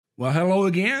Well, hello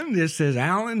again. This is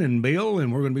Alan and Bill,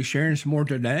 and we're going to be sharing some more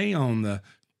today on the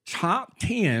top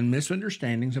 10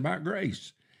 misunderstandings about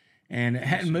grace. And it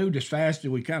hadn't moved as fast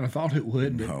as we kind of thought it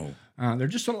would, but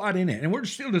there's just a lot in it. And we're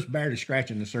still just barely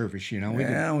scratching the surface, you know.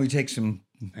 We take some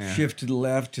shift to the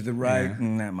left, to the right,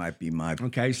 and that might be my...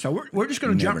 Okay, so we're just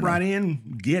going to jump right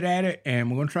in, get at it,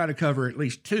 and we're going to try to cover at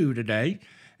least two today.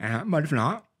 But if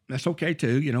not, that's okay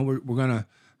too. You know, we're going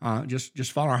to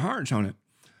just follow our hearts on it.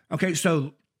 Okay,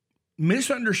 so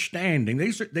misunderstanding.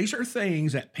 These are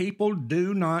things that people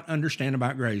do not understand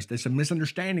about grace. There's a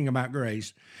misunderstanding about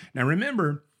grace. Now,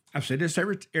 remember, I've said this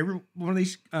every one of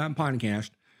these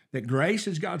podcasts, that grace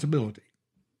is God's ability,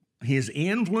 His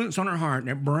influence on our heart,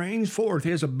 and it brings forth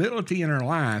His ability in our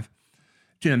life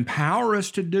to empower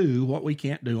us to do what we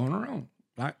can't do on our own,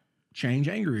 like change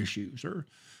anger issues or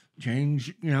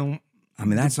change,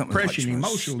 that's something depression,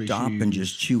 emotional stop issues. and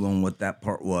just chew on what that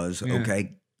part was. Yeah.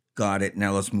 Okay, got it.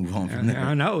 Now let's move on from there.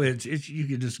 I know it's you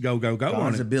could just go God's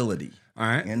on it. Ability, all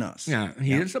right, in us. Yeah,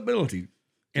 His ability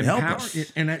to help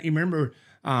us. And you remember,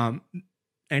 and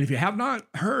if you have not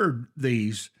heard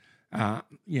these,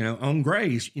 on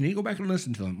grace, you need to go back and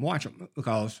listen to them, watch them,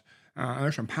 because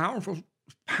there's some powerful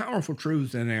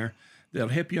truths in there that'll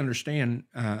help you understand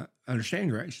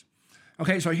grace.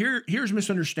 Okay, so here's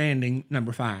misunderstanding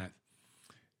number 5.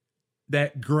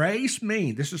 That grace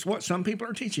means, this is what some people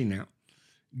are teaching now,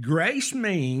 grace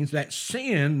means that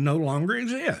sin no longer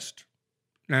exists.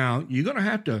 Now, you're going to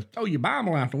have to throw your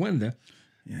Bible out the window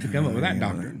to come up with that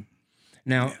doctrine.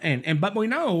 Now, but we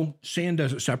know sin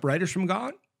doesn't separate us from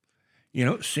God.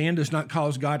 Sin does not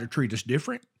cause God to treat us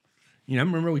different.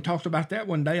 Remember we talked about that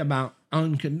one day about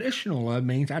unconditional love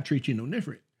means I treat you no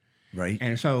different. Right.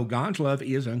 And so God's love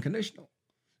is unconditional.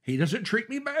 He doesn't treat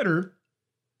me better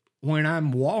when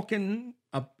I'm walking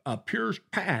a pure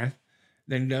path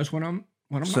than He does when I'm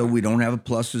so not. We don't have a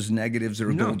pluses, negatives, or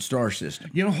a gold star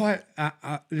system. You know what?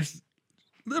 Just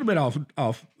a little bit off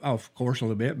course a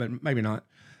little bit, but maybe not.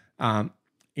 A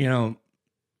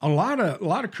lot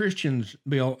of Christians,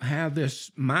 Bill, have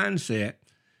this mindset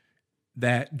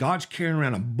that God's carrying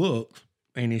around a book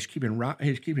and He's keeping record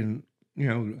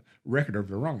of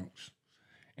the wrongs,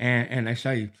 and they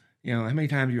say, how many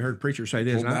times you heard preachers say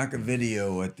this? Pull back a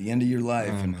video at the end of your life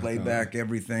and play back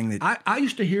everything that I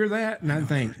used to hear that, and I'd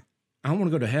think, I want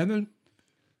to go to heaven.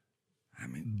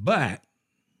 But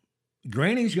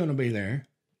Granny's going to be there,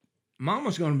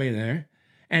 Mama's going to be there,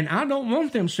 and I don't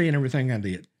want them seeing everything I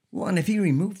did. Well, and if He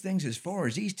removed things as far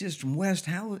as east is from west,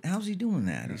 how's He doing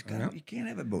that? You can't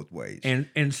have it both ways.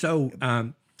 And so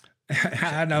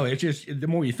I know it's just the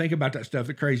more you think about that stuff,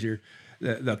 the crazier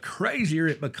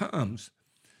it becomes.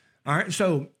 All right,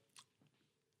 so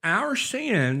our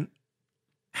sin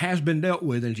has been dealt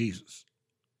with in Jesus.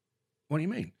 What do you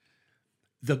mean?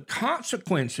 The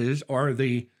consequences or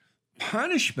the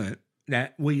punishment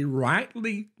that we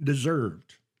rightly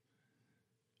deserved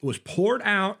was poured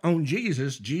out on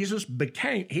Jesus. Jesus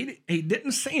became, he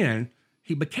didn't sin,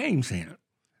 He became sin.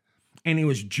 And He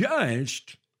was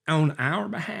judged on our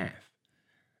behalf.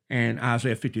 And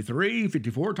Isaiah 53,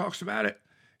 54 talks about it,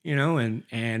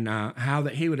 and how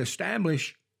that He would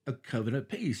establish a covenant of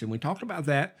peace. And we talked about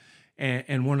that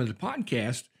in one of the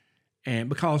podcasts. And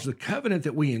because the covenant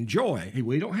that we enjoy,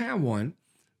 we don't have one,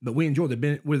 but we enjoy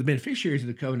we're the beneficiaries of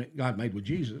the covenant God made with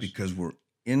Jesus. Because we're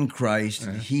in Christ,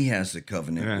 He has the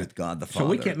covenant with God the Father. So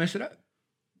we can't mess it up.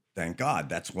 Thank God.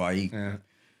 That's why He... and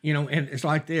it's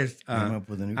like this.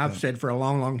 I've said for a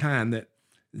long, long time that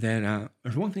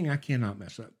there's one thing I cannot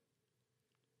mess up.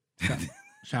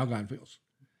 It's how God feels.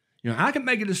 I can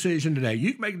make a decision today.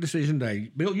 You can make a decision today.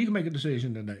 Bill, you can make a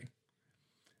decision today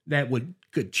that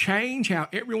could change how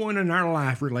everyone in our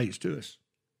life relates to us,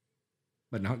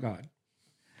 but not God.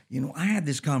 I had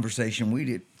this conversation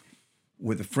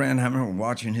with a friend. I remember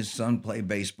watching his son play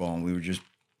baseball, and we were just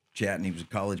chatting. He was a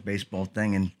college baseball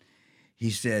thing, and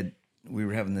he said we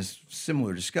were having this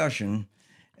similar discussion,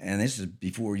 and this is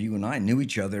before you and I knew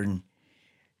each other. And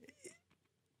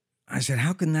I said,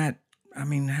 how can that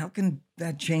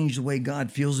change the way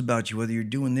God feels about you, whether you're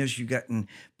doing this, you've gotten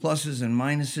pluses and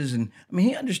minuses? And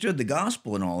he understood the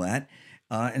gospel and all that.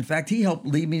 In fact, he helped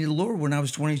lead me to the Lord when I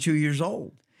was 22 years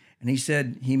old. And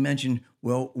he mentioned,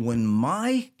 well, when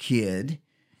my kid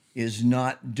is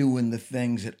not doing the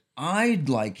things that I'd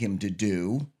like him to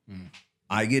do,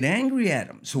 I get angry at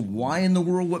him. So why in the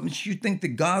world, what makes you think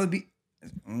that God would be?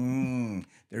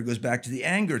 There goes back to the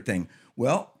anger thing.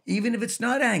 Well, even if it's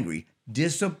not angry,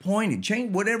 disappointed,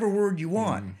 change whatever word you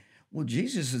want. Well,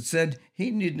 Jesus had said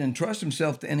He didn't entrust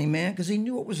Himself to any man because He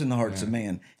knew what was in the hearts of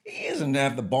man. He doesn't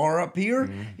have the bar up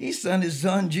here. He sent His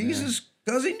Son Jesus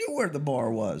because He knew where the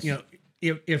bar was.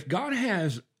 if God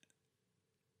has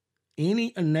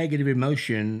any negative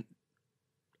emotion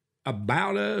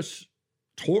about us,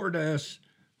 toward us,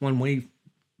 when we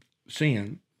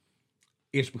sin,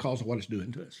 it's because of what it's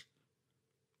doing to us.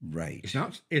 Right.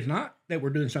 It's not that we're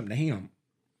doing something to Him,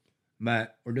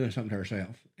 but we're doing something to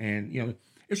ourselves. And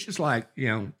it's just like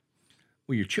with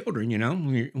your children.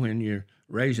 When you're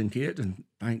raising kids, and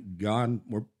thank God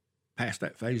we're past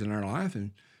that phase in our life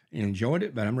and enjoyed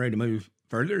it. But I'm ready to move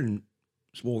further and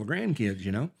spoil the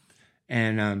grandkids.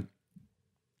 And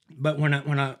but when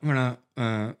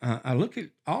I look at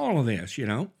all of this, I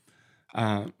don't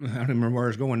remember where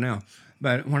it's going now.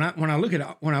 But when I look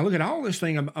at all this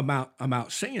thing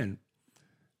about sin,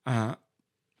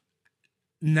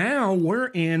 now we're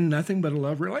in nothing but a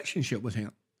love relationship with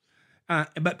Him.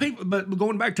 But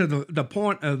going back to the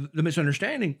point of the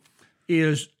misunderstanding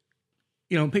is,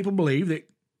 people believe that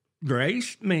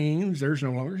grace means there's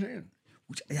no longer sin.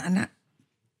 Which I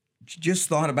just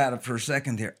thought about it for a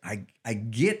second there. I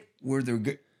get where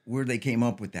they came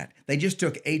up with that. They just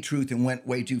took a truth and went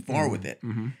way too far with it.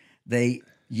 Mm-hmm.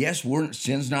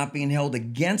 Sin's not being held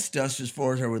against us as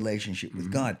far as our relationship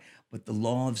with God, but the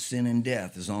law of sin and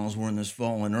death, as long as we're in this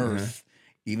fallen earth,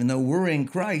 even though we're in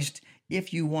Christ,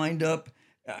 if you wind up,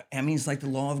 it's like the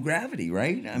law of gravity,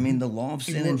 right? I mean, the law of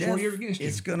sin and death,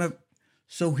 it's gonna.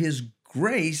 So His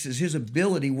grace is His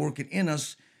ability working in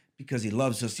us because He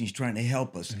loves us. He's trying to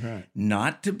help us,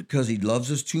 not because He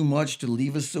loves us too much to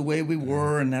leave us the way we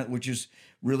were, and that which is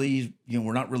really,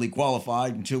 we're not really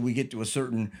qualified until we get to a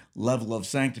certain level of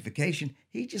sanctification.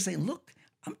 He's just saying, look,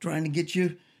 I'm trying to get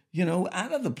you,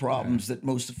 out of the problems that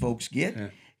most of folks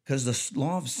get, because the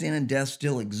law of sin and death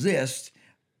still exists,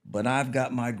 but I've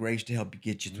got my grace to help you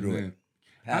get you through it,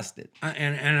 past it.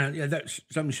 And that's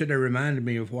something you said there reminded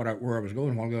me of where I was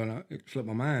going a while ago, and it slipped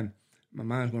my mind. My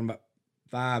mind's going about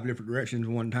 5 different directions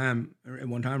at one time.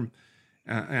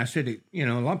 And I said, a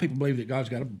lot of people believe that God's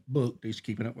got a book that He's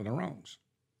keeping up with our wrongs.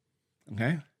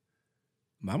 Okay?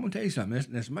 But I'm going to tell you something.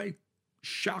 This may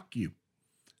shock you.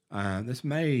 This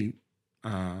may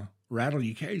rattle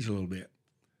your cage a little bit.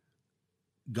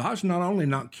 God's not only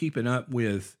not keeping up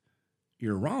with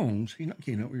your wrongs, He's not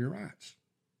keeping up with your rights.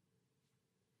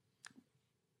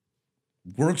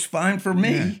 Works fine for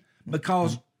me. Yeah.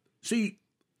 Because, see,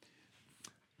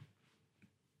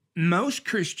 most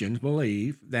Christians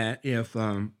believe that if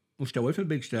we'll stay away from the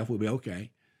big stuff, we'll be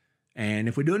okay. And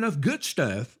if we do enough good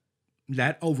stuff,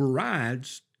 that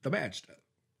overrides the bad stuff.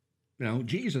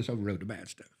 Jesus overrode the bad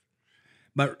stuff.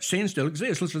 But sin still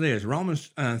exists. Listen to this,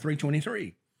 Romans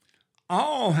 3:23.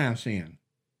 All have sinned.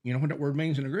 You know what that word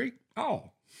means in the Greek?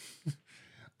 All.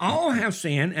 All have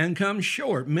sinned and come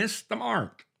short, missed the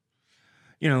mark.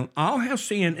 All have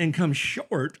sinned and come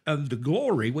short of the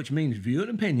glory, which means view and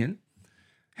opinion,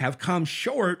 have come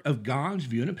short of God's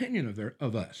view and opinion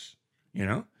of us.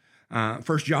 1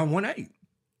 John 1:8.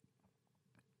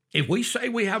 If we say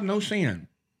we have no sin,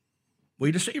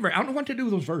 we deceive her. I don't know what to do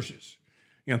with those verses.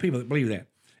 People that believe that.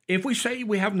 If we say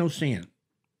we have no sin,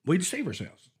 we deceive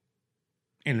ourselves.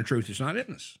 And the truth is not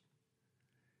in us.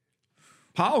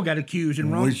 Paul got accused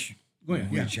in Rome.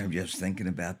 Which I'm just thinking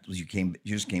about, you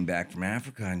just came back from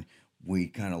Africa, and we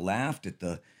kind of laughed at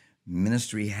the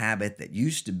ministry habit that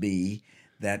used to be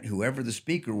that whoever the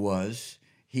speaker was,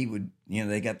 he would,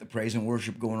 they got the praise and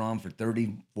worship going on for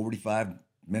 30, 45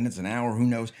 minutes, an hour, who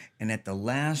knows. And at the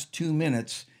last 2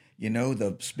 minutes,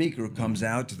 the speaker comes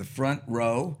out to the front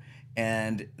row,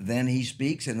 and then he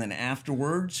speaks, and then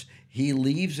afterwards he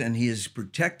leaves, and he is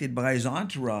protected by his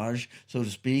entourage, so to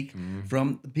speak,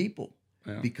 from the people.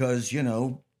 Yeah. Because,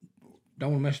 don't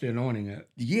want to mess the anointing up.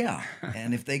 Yeah.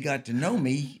 And if they got to know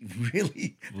me,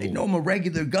 really, they know I'm a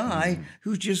regular guy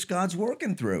who's just God's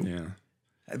working through.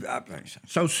 Yeah.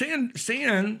 So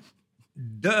sin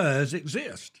does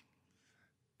exist.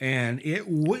 And it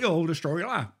will destroy your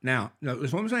life. Now,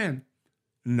 that's what I'm saying.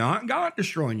 Not God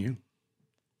destroying you.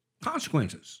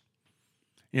 Consequences.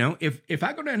 If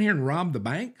I go down here and rob the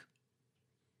bank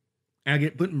and I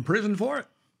get put in prison for it,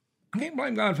 I can't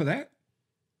blame God for that.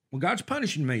 Well, God's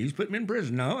punishing me. He's putting me in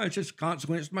prison. No, it's just a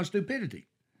consequence of my stupidity.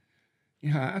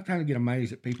 I kind of get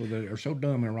amazed at people that are so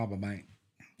dumb and rob a bank.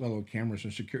 Little cameras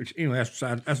and security. Anyway, that's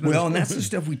and that's the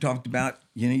stuff we talked about.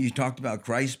 You talked about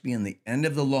Christ being the end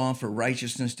of the law for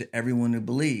righteousness to everyone who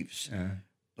believes.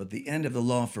 But the end of the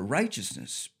law for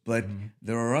righteousness. But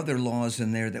there are other laws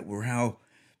in there that were how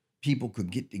people could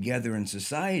get together in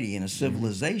society, in a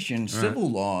civilization,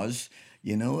 civil laws.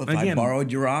 If I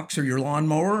borrowed your ox or your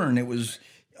lawnmower, and it was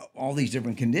all these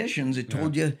different conditions, it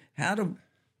told you how to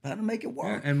make it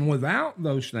work. And without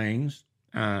those things,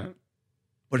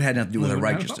 but it had nothing to do with our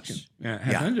righteousness. It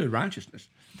had nothing to do with righteousness.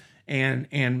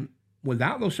 and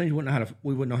without those things, we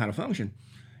wouldn't know how to function,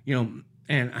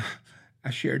 And I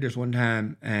shared this one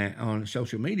time on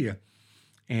social media,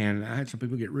 and I had some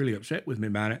people get really upset with me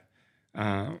about it.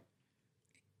 And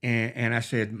I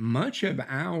said, much of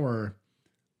our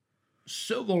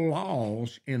civil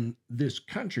laws in this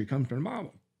country come from the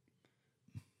Bible.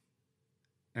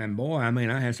 And boy, I mean,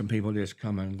 I had some people just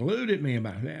come unglued at me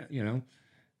about that,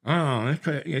 Oh,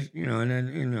 it's, and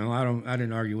then, I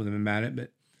didn't argue with them about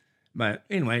it, but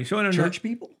anyway, so church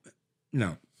people?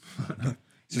 No.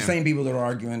 It's the same people that are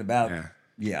arguing about,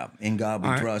 in God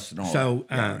we trust and all so,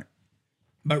 that.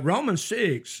 But Romans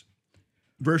 6,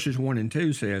 verses 1 and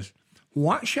 2 says,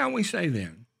 what shall we say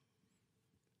then?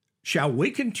 Shall we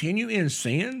continue in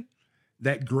sin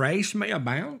that grace may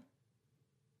abound?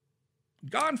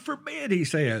 God forbid, he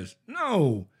says.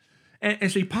 No.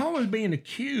 And see, Paul is being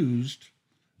accused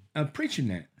of preaching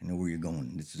that. I know where you're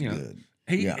going. This is good.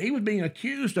 He was being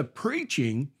accused of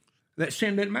preaching that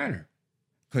sin didn't matter.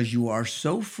 Because you are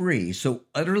so free, so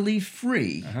utterly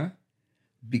free,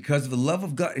 because of the love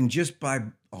of God, and just by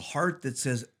a heart that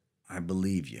says, I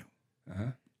believe you.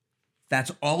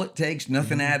 That's all it takes,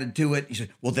 nothing added to it. You say,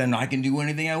 well, then I can do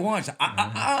anything I want. So,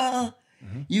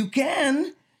 You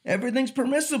can. Everything's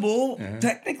permissible,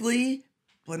 technically,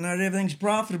 but not everything's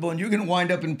profitable. And you're going to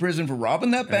wind up in prison for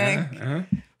robbing that bank.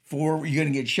 You're going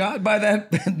to get shot by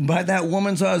that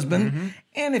woman's husband.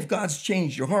 And if God's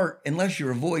changed your heart, unless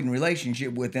you're avoiding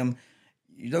relationship with him,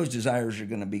 those desires are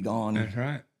going to be gone. That's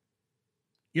right.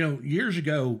 Years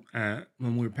ago,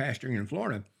 when we were pastoring in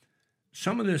Florida,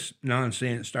 some of this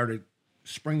nonsense started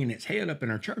springing its head up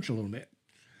in our church a little bit.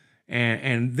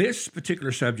 And this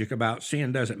particular subject about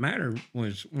sin doesn't matter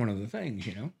was one of the things,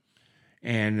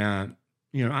 And, I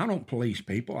don't police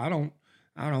people. I don't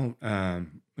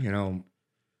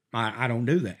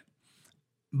do that.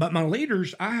 But my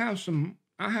leaders, I have some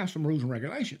rules and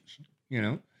regulations,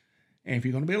 And if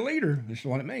you're going to be a leader, this is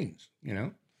what it means,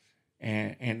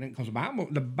 And because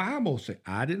the Bible says,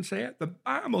 I didn't say it, the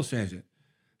Bible says it,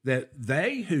 that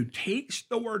they who teach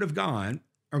the word of God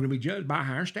are going to be judged by a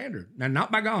higher standard. Now, not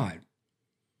by God.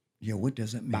 Yeah, what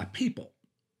does that mean? By people.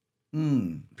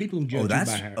 People who judge you by a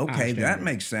higher standard. That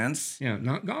makes sense. Yeah,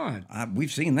 not God.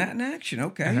 We've seen that in action.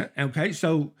 Okay. Okay,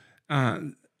 so,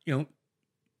 so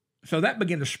that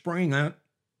began to spring up,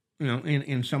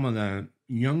 in some of the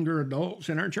younger adults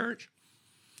in our church.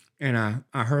 And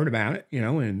I heard about it,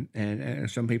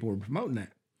 and some people were promoting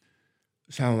that.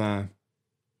 So I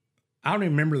don't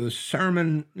even remember the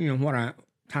sermon, what I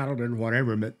titled it or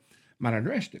whatever, but I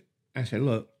addressed it. I said,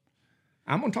 look,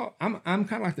 I'm going to talk, I'm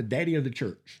kind of like the daddy of the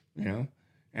church, and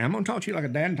I'm going to talk to you like a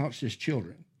dad talks to his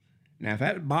children. Now, if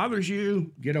that bothers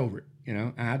you, get over it.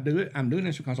 I do it. I'm doing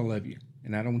this because I love you,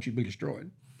 and I don't want you to be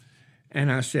destroyed.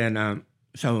 And I said,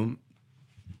 so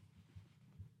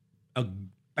a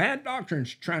bad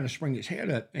doctrine's trying to spring its head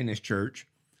up in this church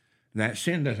that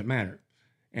sin doesn't matter.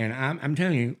 And I'm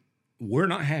telling you, we're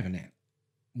not having that.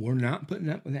 We're not putting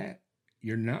up with that.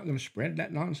 You're not going to spread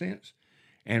that nonsense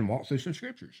and walk through some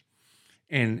scriptures.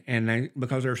 And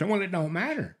because there's someone that don't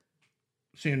matter.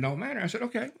 Sin don't matter. I said,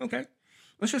 okay.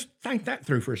 Let's just think that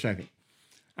through for a second.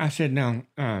 I said, now,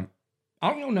 I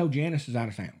don't know Janice is out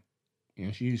of town.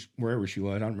 She's wherever she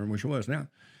was. I don't remember where she was now.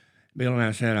 Bill and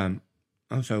I said,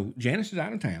 so Janice is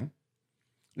out of town.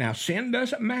 Now, sin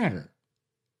doesn't matter.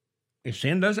 If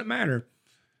sin doesn't matter,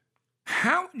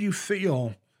 how would you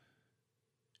feel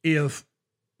if,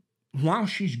 while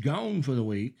she's gone for the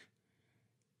week,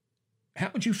 how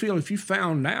would you feel if you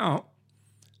found out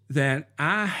that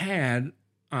I had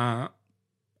a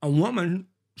woman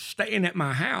staying at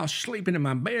my house, sleeping in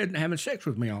my bed, and having sex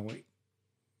with me all week?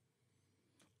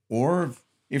 Or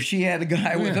if she had a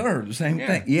guy with her, the same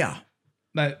thing. Yeah.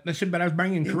 But I was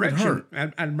bringing correction.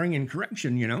 I'd bring in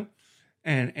correction,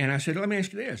 And I said, let me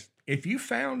ask you this. If you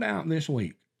found out this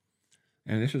week,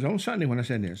 and this was on Sunday when I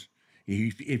said this,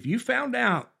 if you found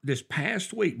out this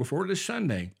past week before this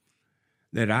Sunday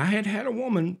that I had a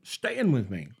woman staying with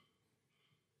me,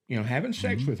 having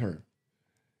sex with her,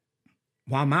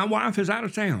 while my wife is out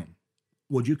of town,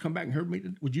 would you come back and hear me?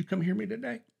 Would you come hear me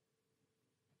today?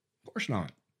 Of course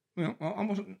not.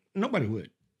 Almost nobody would.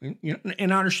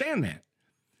 And I understand that.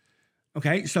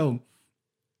 Okay, so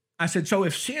I said, so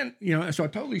if sin, so I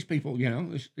told these people,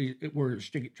 we're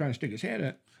trying to stick its head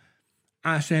up.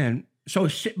 I said,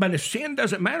 but if sin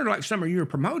doesn't matter, like some of you are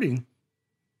promoting,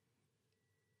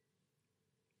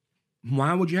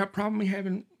 why would you have a problem me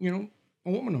having, a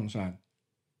woman on the side?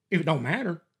 If it don't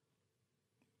matter.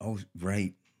 Oh,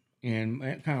 right. And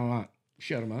that kind of like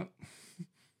shut them up.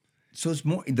 So it's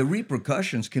more, the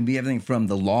repercussions can be everything from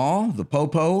the law, the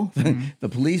popo, the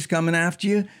police coming after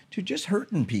you, to just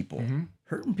hurting people,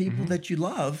 that you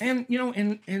love. And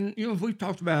if we've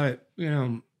talked about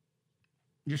it,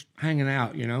 just hanging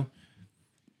out,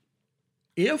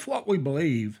 if what we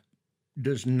believe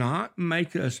does not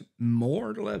make us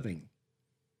more loving,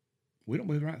 we don't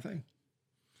believe the right thing.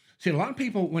 See, a lot of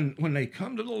people, when they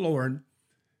come to the Lord,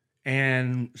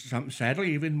 and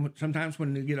sadly, even sometimes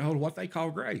when they get a hold of what they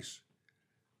call grace,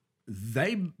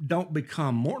 they don't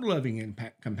become more loving and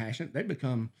compassionate. They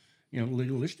become,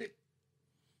 legalistic.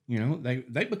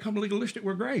 They become legalistic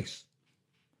with grace.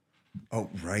 Oh,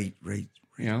 right.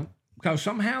 Because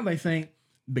somehow they think,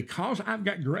 because I've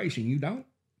got grace and you don't,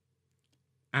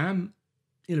 I'm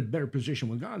in a better position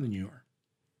with God than you are.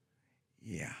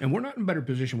 Yeah. And we're not in a better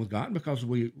position with God because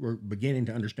we're beginning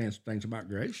to understand some things about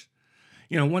grace.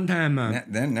 One time...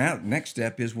 now, next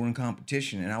step is we're in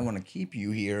competition, and I want to keep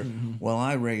you here while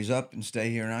I raise up and stay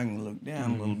here, and I can look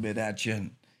down a little bit at you.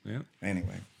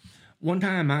 Anyway. One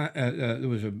time, there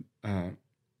was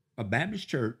a Baptist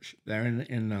church there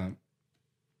in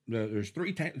there's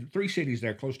three cities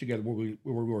there close together where we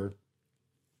were.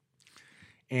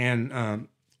 And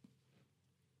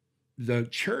the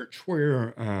church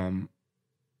where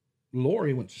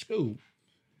Lori went to school,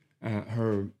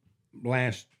 her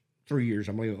last 3 years,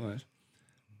 I believe it was.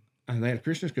 They had a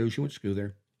Christian school. She went to school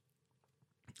there.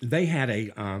 They had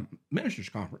a ministers'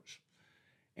 conference.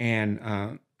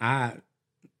 And I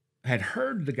had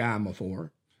heard the guy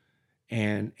before.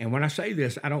 And when I say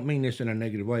this, I don't mean this in a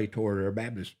negative way toward our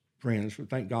Baptist friends.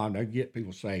 Thank God I get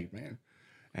people saved, man.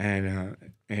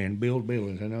 And build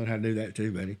buildings. I know how to do that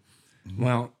too, buddy. Mm-hmm.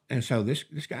 Well, and so this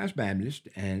guy's Baptist.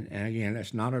 And again,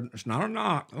 it's not a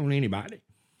knock on anybody.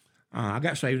 I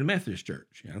got saved in the Methodist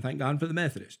church. Thank God for the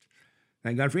Methodist.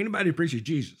 Thank God for anybody who preaches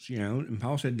Jesus. And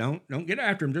Paul said, don't get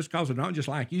after him just because they're not just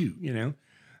like you.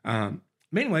 But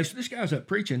anyway, so this guy's up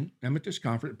preaching. I'm at this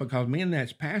conference because me and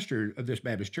that pastor of this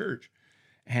Baptist church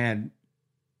had,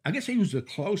 I guess he was the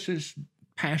closest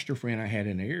pastor friend I had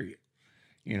in the area.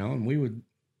 And we would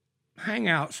hang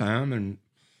out some and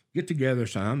get together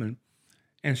some.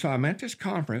 And so I'm at this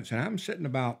conference and I'm sitting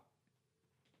about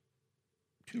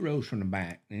 2 rows from the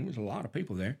back, and there was a lot of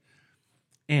people there.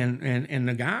 And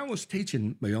the guy was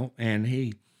teaching, Bill, and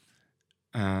he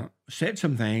said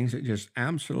some things that just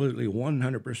absolutely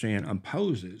 100%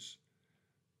 opposes,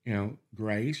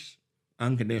 grace,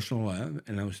 unconditional love,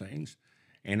 and those things.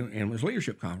 And it was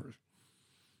leadership conference.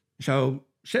 So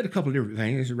said a couple of different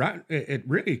things, right? It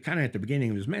really kind of at the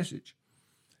beginning of his message.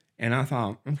 And I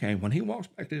thought, okay, when he walks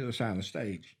back to the other side of the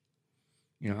stage,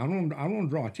 I don't want to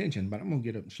draw attention, but I'm going to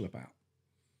get up and slip out.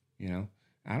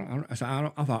 I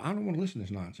thought, I don't want to listen to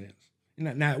this nonsense.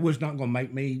 Now, it was not going to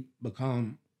make me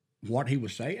become what he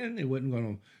was saying. It wasn't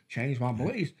going to change my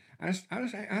beliefs. I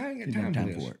ain't got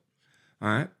time for it. All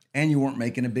right. And you weren't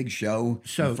making a big show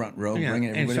in the front row,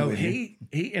 bringing everybody with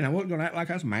you. And I wasn't going to act like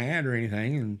I was mad or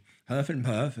anything and huff and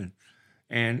puff.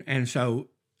 And so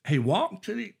he walked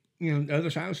to the other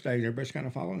side of the stage. Everybody's kind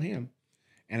of following him.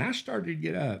 And I started to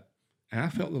get up, and I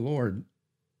felt the Lord,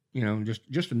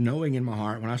 just a knowing in my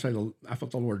heart. When I say I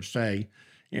felt the Lord say,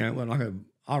 it wasn't like an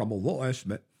audible voice,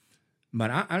 but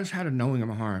I just had a knowing in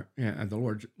my heart. The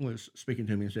Lord was speaking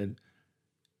to me and said,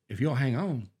 if you'll hang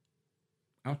on,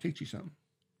 I'll teach you something.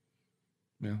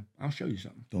 I'll show you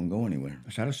something. Don't go anywhere.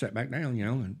 So I just sat back down,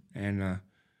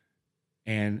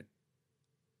 and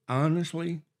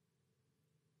honestly,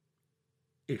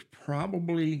 it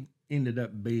probably ended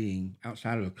up being,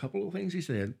 outside of a couple of things he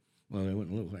said, well, they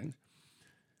weren't little things,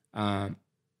 one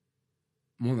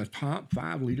of the top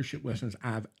 5 leadership lessons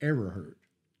I've ever heard,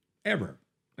 ever,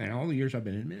 in all the years I've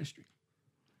been in ministry.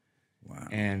 Wow.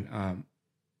 And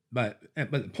but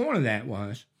the point of that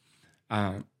was,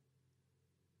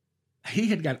 he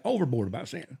had got overboard about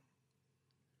sin,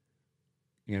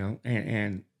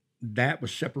 and that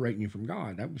was separating you from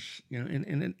God. That was,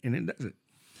 and it does it.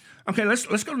 Okay, let's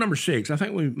go to number 6. I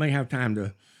think we may have time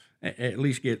to at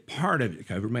least get part of it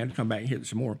covered. We may have to come back and hit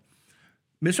some more.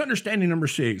 Misunderstanding number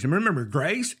 6. And remember,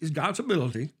 grace is God's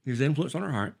ability, his influence on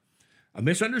our heart. A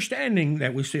misunderstanding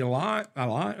that we see a lot.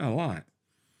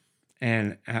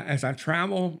 And as I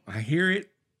travel, I hear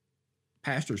it.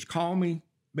 Pastors call me,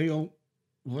 Bill,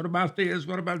 what about this?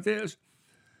 What about this?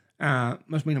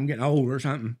 Must mean I'm getting old or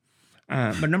something.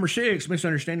 But number 6,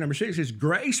 misunderstanding number 6 is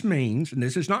grace means, and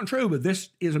this is not true, but this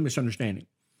is a misunderstanding.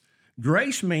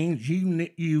 Grace means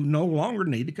you no longer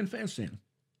need to confess sin.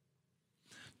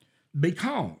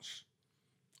 Because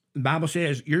the Bible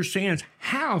says your sins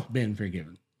have been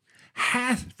forgiven,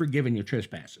 hath forgiven your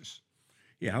trespasses.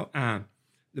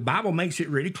 The Bible makes it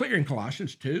really clear in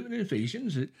Colossians 2 and in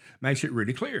Ephesians. It makes it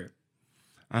really clear.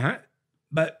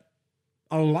 But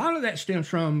a lot of that stems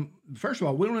from, first of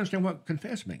all, we don't understand what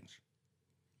confess means.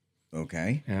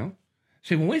 Okay. You know?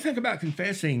 See, when we think about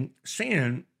confessing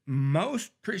sin,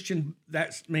 most Christians,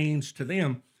 that means to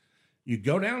them, you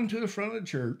go down to the front of the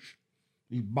church,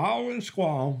 you bawl and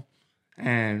squall,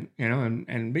 and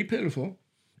be pitiful.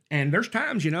 And there's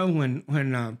times,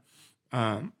 when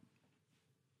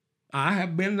I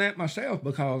have been that myself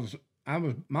because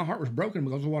my heart was broken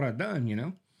because of what I'd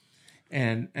done,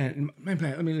 And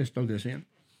let me just throw this in.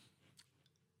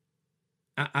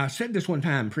 I said this one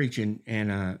time preaching,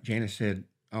 and Janice said,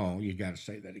 "Oh, you got to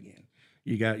say that again.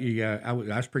 You got." I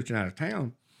was preaching out of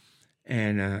town,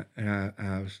 and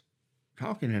I was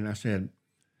talking, and I said,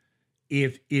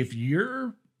 if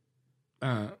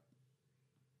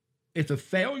the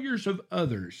failures of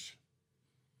others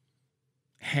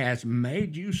has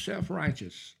made you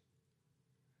self-righteous,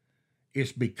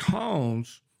 it's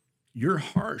because your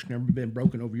heart's never been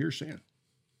broken over your sin.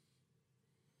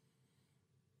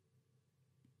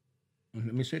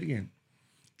 Let me say it again.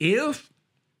 If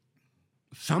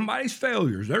somebody's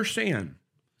failures, their sin,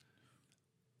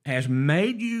 has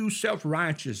made you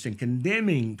self-righteous and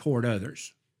condemning toward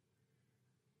others,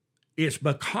 it's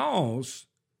because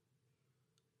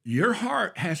your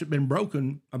heart hasn't been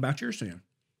broken about your sin.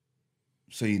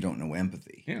 So you don't know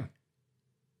empathy. Yeah.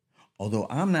 Although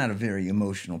I'm not a very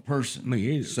emotional person. Me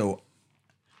either. So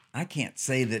I can't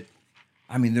say that.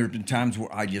 I mean, there have been times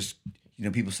where I just,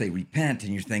 people say repent,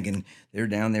 and you're thinking they're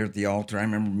down there at the altar. I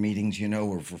remember meetings,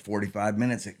 where for 45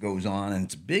 minutes it goes on, and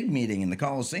it's a big meeting in the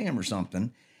Coliseum or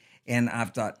something. And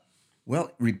I've thought,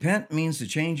 well, repent means to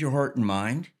change your heart and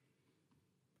mind.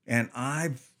 And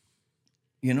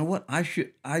you know what? I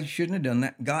shouldn't have done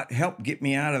that. God help get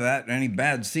me out of that, any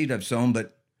bad seed I've sown,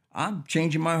 but I'm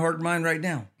changing my heart and mind right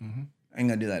now. Mm-hmm. I ain't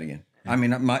gonna do that again. Yeah. I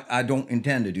mean, I don't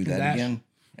intend to do that again.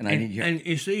 And I need you. And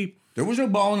you see, there was no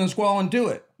bawling and squalling to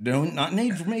it. Not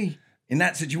need for me in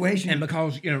that situation. And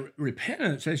because,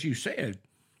 repentance, as you said,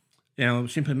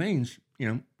 simply means,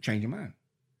 change your mind,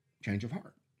 change of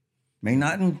heart. May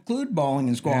not include bawling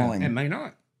and squalling. Yeah, it may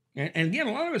not. And again,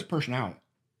 a lot of it's personality.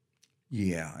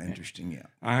 Yeah, interesting, yeah.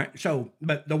 All right, so,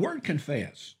 but the word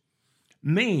confess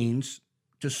means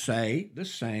to say the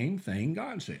same thing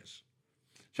God says.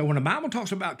 So when the Bible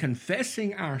talks about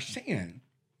confessing our sin,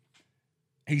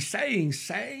 he's saying,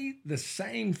 say the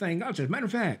same thing God says. Matter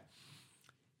of fact,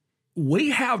 we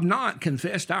have not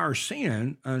confessed our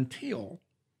sin until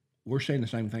we're saying the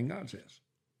same thing God says.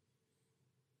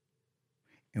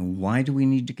 And why do we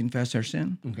need to confess our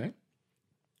sin? Okay.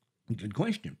 Good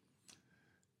question.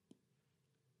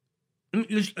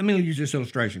 Let me use this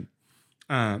illustration.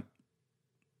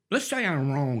 Let's say I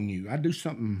wrong you. I do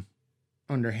something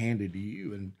underhanded to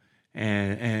you,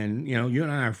 and you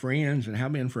and I are friends and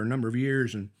have been for a number of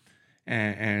years, and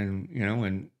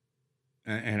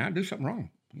I do something wrong.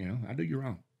 I do you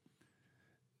wrong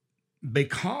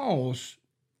because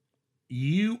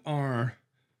you are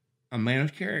a man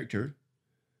of character,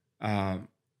 a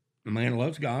man who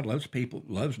loves God, loves people,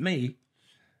 loves me.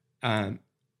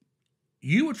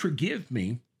 You would forgive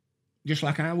me just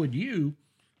like I would you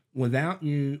without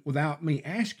me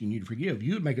asking you to forgive.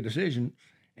 You would make a decision,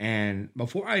 and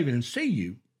before I even see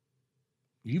you,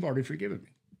 you've already forgiven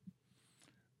me.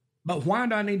 But why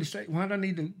do I need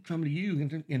to come to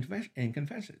you and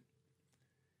confess it?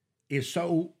 It's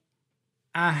so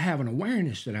I have an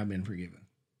awareness that I've been forgiven.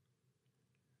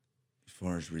 As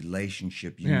far as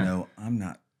relationship, I'm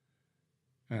not.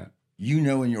 In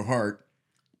your heart.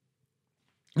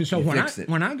 And so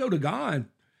when I go to God,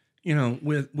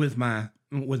 with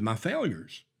my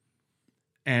failures,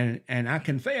 and I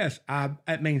confess,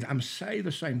 it means I'm saying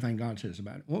the same thing God says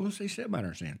about it. What does He say about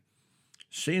our sin?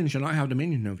 Sin shall not have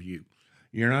dominion over you.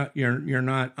 You're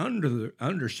not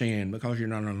under sin because you're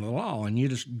not under the law, and you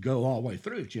just go all the way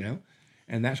through it,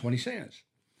 and that's what He says.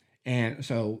 And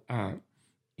so,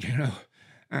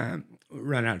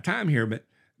 run out of time here, but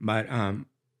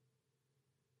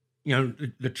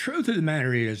the truth of the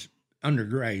matter is, under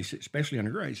grace, especially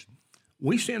under grace,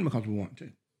 we sin because we want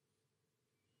to.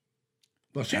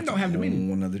 Well, sin don't have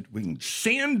dominion.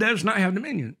 Sin does not have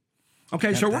dominion.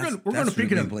 Okay, so we're going to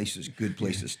pick it up. Good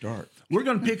place to start. We're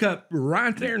going to pick up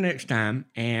right there next time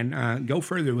and go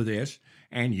further with this.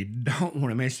 And you don't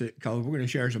want to miss it because we're going to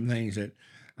share some things that,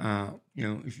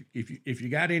 if you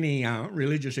got any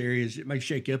religious areas, it may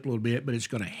shake you up a little bit, but it's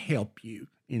going to help you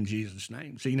in Jesus'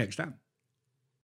 name. See you next time.